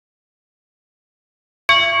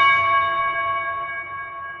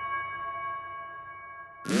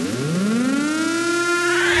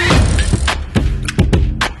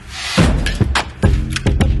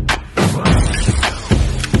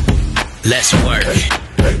Let's work.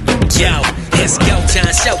 Yo, it's go time,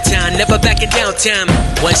 showtime, never backing down time.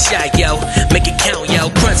 One shot, yo, make it count, yo.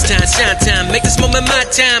 Crunch time, shine time, make this moment my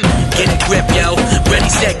time. Get a grip, yo, ready,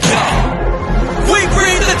 set, go. We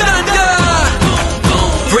bring the thunder.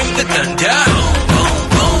 Bring the thunder.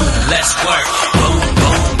 Let's work.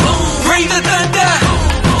 Bring the thunder.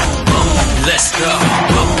 Let's go.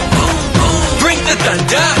 Bring the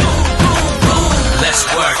thunder. Let's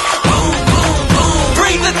work.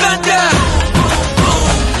 Bring the thunder.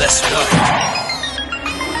 Let's go.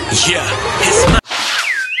 Yeah, it's my.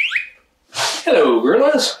 Hello,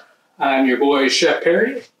 gorillas. I'm your boy Chef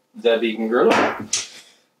Perry, the vegan gorilla.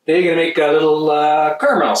 Today, gonna make a little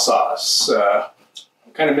caramel sauce. I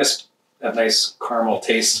kind of missed that nice caramel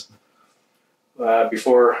taste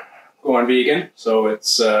before going vegan, so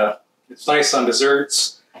it's nice on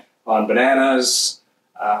desserts, on bananas.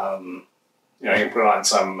 You know, you can put on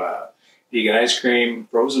some vegan ice cream,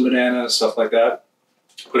 frozen bananas, stuff like that.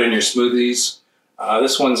 Put in your smoothies.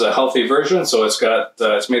 This one's a healthy version, so it's got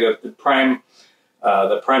it's made of the prime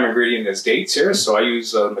ingredient is dates here. So I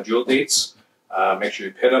use medjool dates. Make sure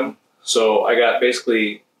you pit them. So I got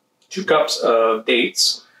basically 2 cups of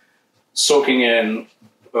dates, soaking in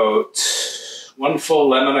about 1 full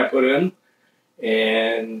lemon I put in,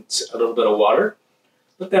 and a little bit of water.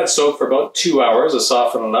 Let that soak for about 2 hours to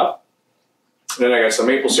soften it up. Then I got some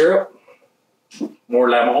maple syrup, more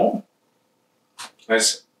lemon,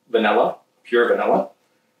 nice vanilla, pure vanilla,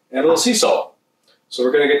 and a little sea salt. So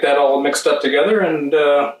we're going to get that all mixed up together and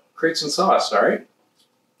create some sauce, all right?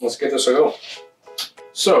 Let's get this a go.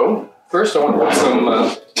 So first I want to put some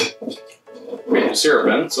maple syrup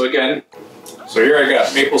in. So again, here I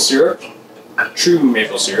got maple syrup, true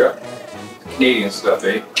maple syrup, Canadian stuff,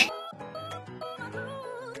 eh?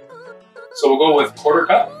 So we'll go with 1/4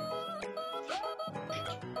 cup.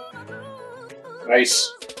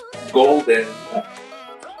 Nice golden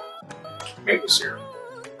maple syrup.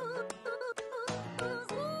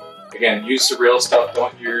 Again, use the real stuff.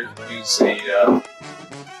 Don't use the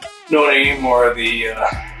no name or the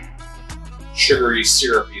sugary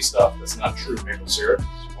syrupy stuff. That's not true maple syrup.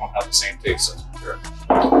 It won't have the same taste, that's for sure.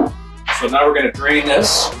 So now we're going to drain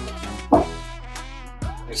this.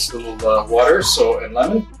 Nice little water, and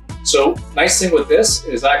lemon. So nice thing with this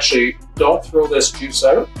is actually don't throw this juice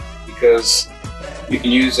out, because you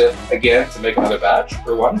can use it again to make another batch,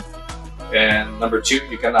 for one. And number 2,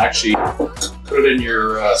 you can actually put it in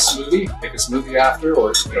your smoothie, make a smoothie after,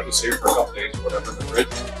 or just save it for a couple days or whatever in the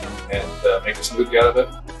fridge, and make a smoothie out of it.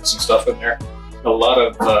 Put some stuff in there. A lot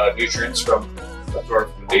of nutrients from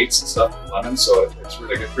the dates and stuff, lemon, so it's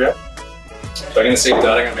really good for you. So I'm going to save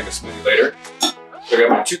that. I'm going to make a smoothie later. So I got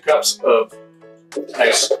my 2 cups of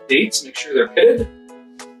nice dates. Make sure they're pitted.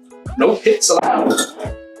 No pits allowed,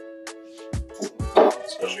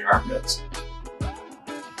 especially armpits.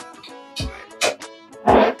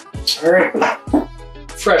 All right,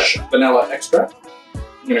 fresh vanilla extract.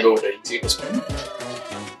 I'm gonna go with a tablespoon.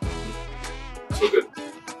 So good. A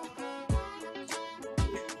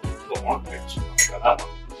little more, got that one.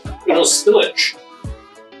 A little spillage.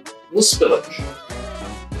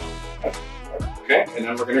 Okay, and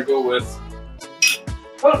then we're gonna go with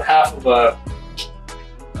about half of a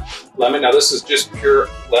lemon. Now this is just pure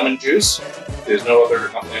lemon juice. There's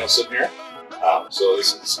nothing else in here. So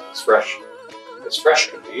this is fresh. As fresh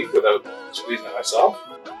could be without squeezing it myself.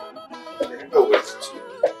 We're going to go with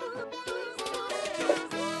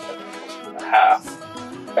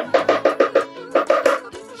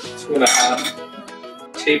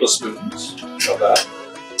 2.5 tablespoons of that.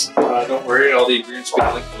 Don't worry, all the ingredients will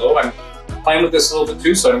be linked below. I'm playing with this a little bit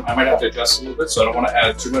too, so I might have to adjust a little bit, so I don't want to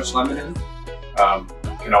add too much lemon in.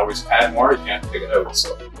 You can always add more, you can't take it out,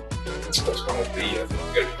 so that's one of the, you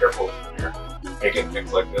gotta be careful when you're making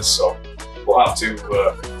things like this. So we'll have to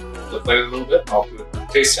look at it a little bit, and I'll do a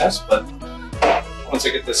taste test, but once I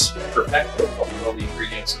get this perfected, I'll put all the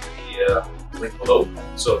ingredients in the link below.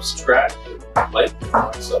 So subscribe, like, and all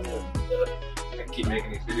that stuff, and I can keep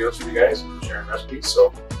making these videos for you guys and sharing recipes.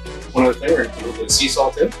 So one other thing, we're going to put a little bit of sea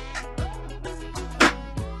salt in. So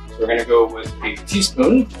we're going to go with a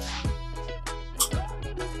teaspoon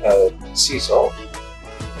of sea salt.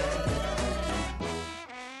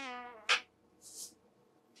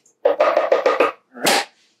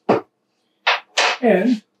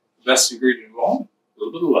 And the best ingredient of all, a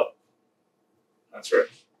little bit of love. That's right.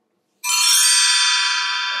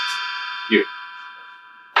 You.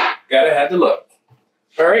 Gotta have the love.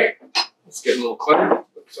 All right, let's get a little cluttered.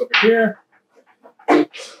 Put this over here.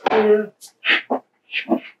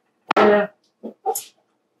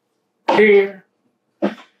 Here.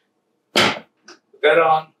 Put that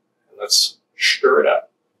on, and let's stir it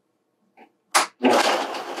up.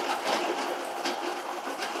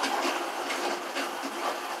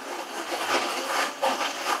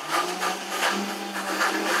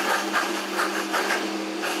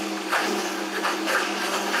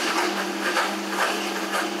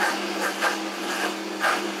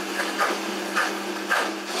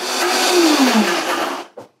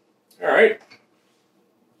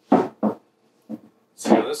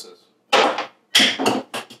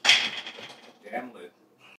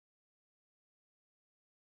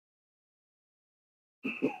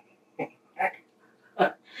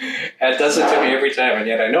 It does it to me every time, and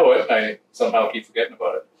yet I know it. I somehow keep forgetting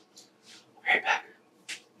about it. Right back.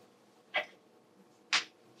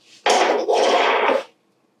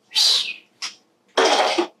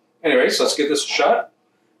 Anyways, let's give this a shot.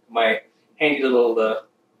 My handy little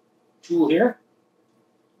tool here.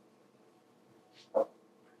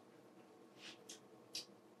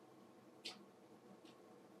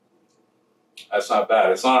 That's not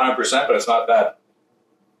bad. It's not 100%, but it's not bad.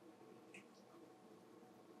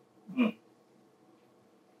 Mm.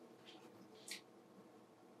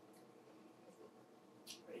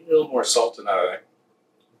 I need a little more salt in that, I think.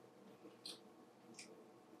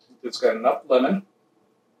 It's got enough lemon.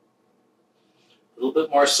 A little bit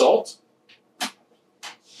more salt.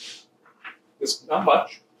 It's not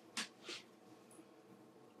much.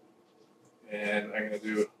 And I'm going to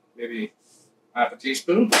do maybe half a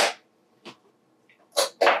teaspoon.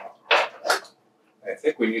 I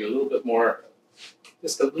think we need a little bit more,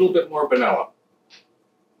 just a little bit more vanilla.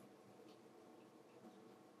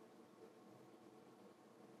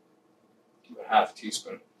 About half a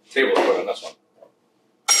teaspoon, tablespoon on this one.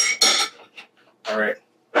 All right.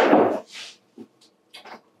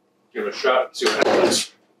 Give it a shot, see what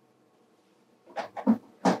happens.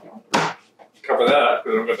 Cover that up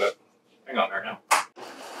because I've got that thing on there now.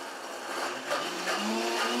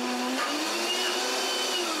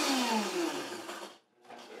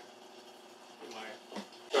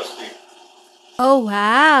 Oh,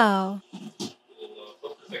 wow.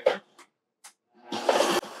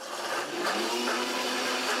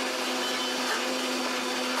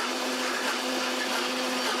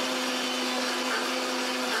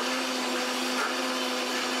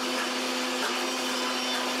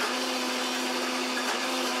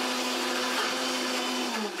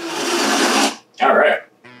 All right.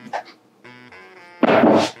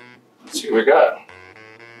 Let's see what we got.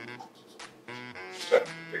 Just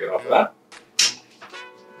take it off of that.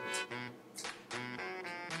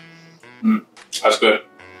 That's good.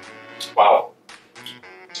 Wow.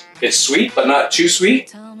 It's sweet, but not too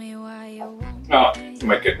sweet. No, you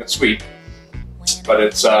might get it sweet, but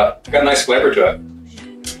it's got a nice flavor to it.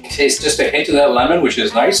 Tastes just a hint of that lemon, which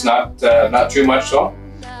is nice, not too much so.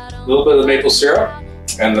 A little bit of the maple syrup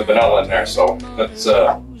and the vanilla in there, so that's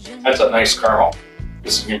a nice caramel.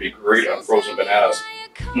 This is gonna be great on frozen bananas.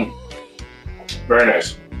 Very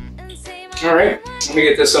nice. All right, let me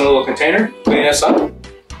get this in a little container, clean this up.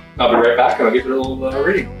 I'll be right back and I'll give it a little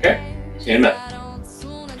reading, okay? See you in a minute.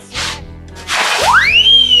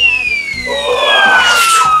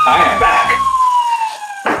 I am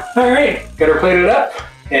back. All right, got her plated up.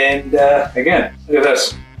 And again, look at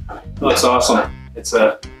this. It looks awesome. It's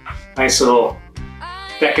a nice little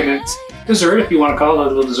decadent dessert, if you want to call it a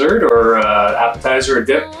little dessert, or appetizer or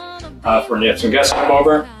dip for when you have some guests come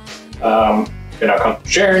over. If you're not comfortable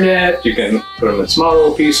sharing it, you can put them in small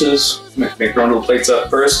little pieces, make your own little plates up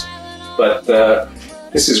first. But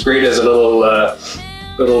this is great as a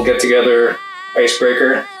little get-together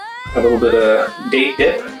icebreaker, a little bit of date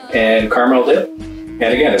dip and caramel dip. And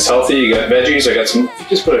again, it's healthy. You got veggies. I got some,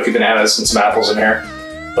 just put a few bananas and some apples in here.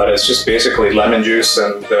 But it's just basically lemon juice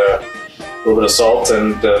and a little bit of salt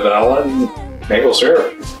and vanilla and maple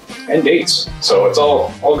syrup and dates. So it's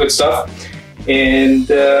all good stuff. And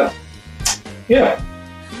yeah,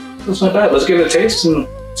 that's not bad. Let's give it a taste and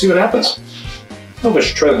see what happens. I don't know if I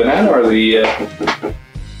should try the banana or the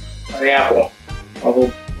apple.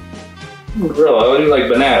 Although, really, I do like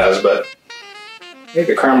bananas, but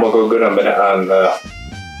maybe the caramel will go good on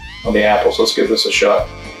the apple. So let's give this a shot.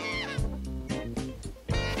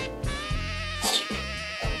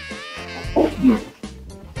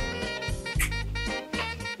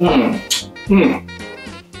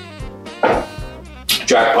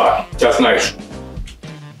 Jackpot. That's nice.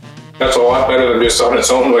 That's a lot better than just on its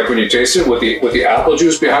own, like when you taste it with the apple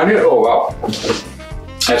juice behind it. Oh wow.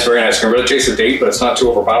 That's very nice. You can really taste the date, but it's not too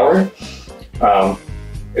overpowering.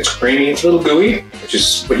 It's creamy, it's a little gooey, which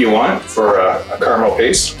is what you want for a caramel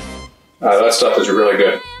paste. That stuff is really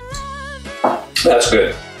good. That's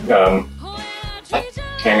good.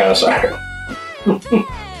 Hang on a second.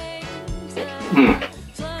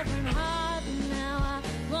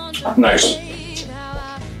 Nice.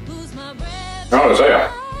 I want to tell you,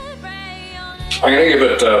 I'm gonna give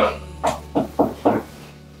it a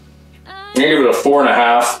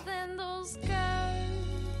 4.5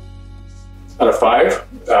 out of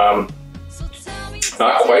 5.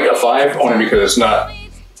 Not quite a 5, only because it's not.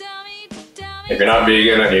 If you're not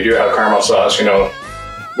vegan and you do have caramel sauce, you know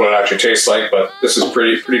what it actually tastes like. But this is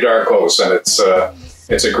pretty darn close, and it's a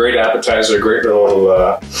great appetizer, great little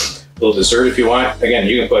little dessert if you want. Again,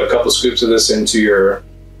 you can put a couple scoops of this into your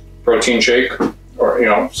protein shake, or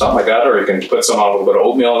something like that, or you can put some on a little bit of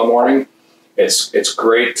oatmeal in the morning. It's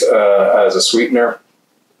great as a sweetener.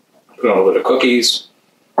 Put on a little bit of cookies,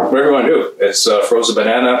 whatever you want to do. It's frozen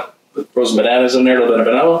banana. Put frozen bananas in there, a little bit of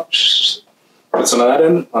vanilla. Put some of that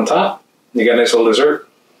in on top. You get a nice little dessert.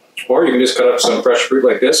 Or you can just cut up some fresh fruit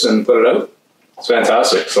like this and put it out. It's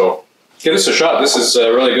fantastic. So give this a shot. This is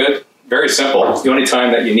really good. Very simple. The only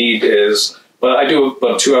time that you need is, well, I do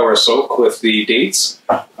about 2 hour soak with the dates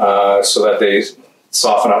so that they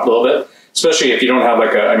soften up a little bit. Especially if you don't have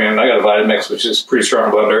like I got a Vitamix, which is pretty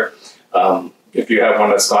strong blender. If you have one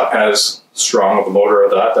that's not as strong of a motor or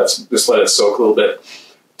that, just let it soak a little bit.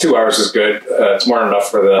 2 hours is good. It's more than enough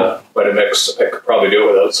for the Vitamix. I could probably do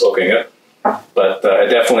it without soaking it. But it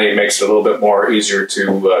definitely makes it a little bit more easier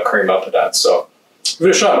to cream up to that. So give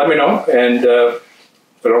it a shot. Let me know. And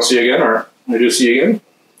if I don't see you again, or I do see you again,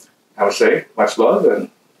 I would say much love and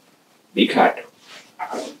be kind.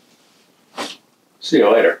 See you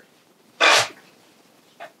later.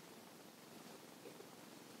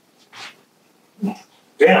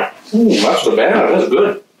 Damn. Ooh, that's the banana. That's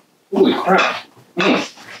good. Holy crap.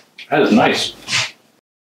 That is nice.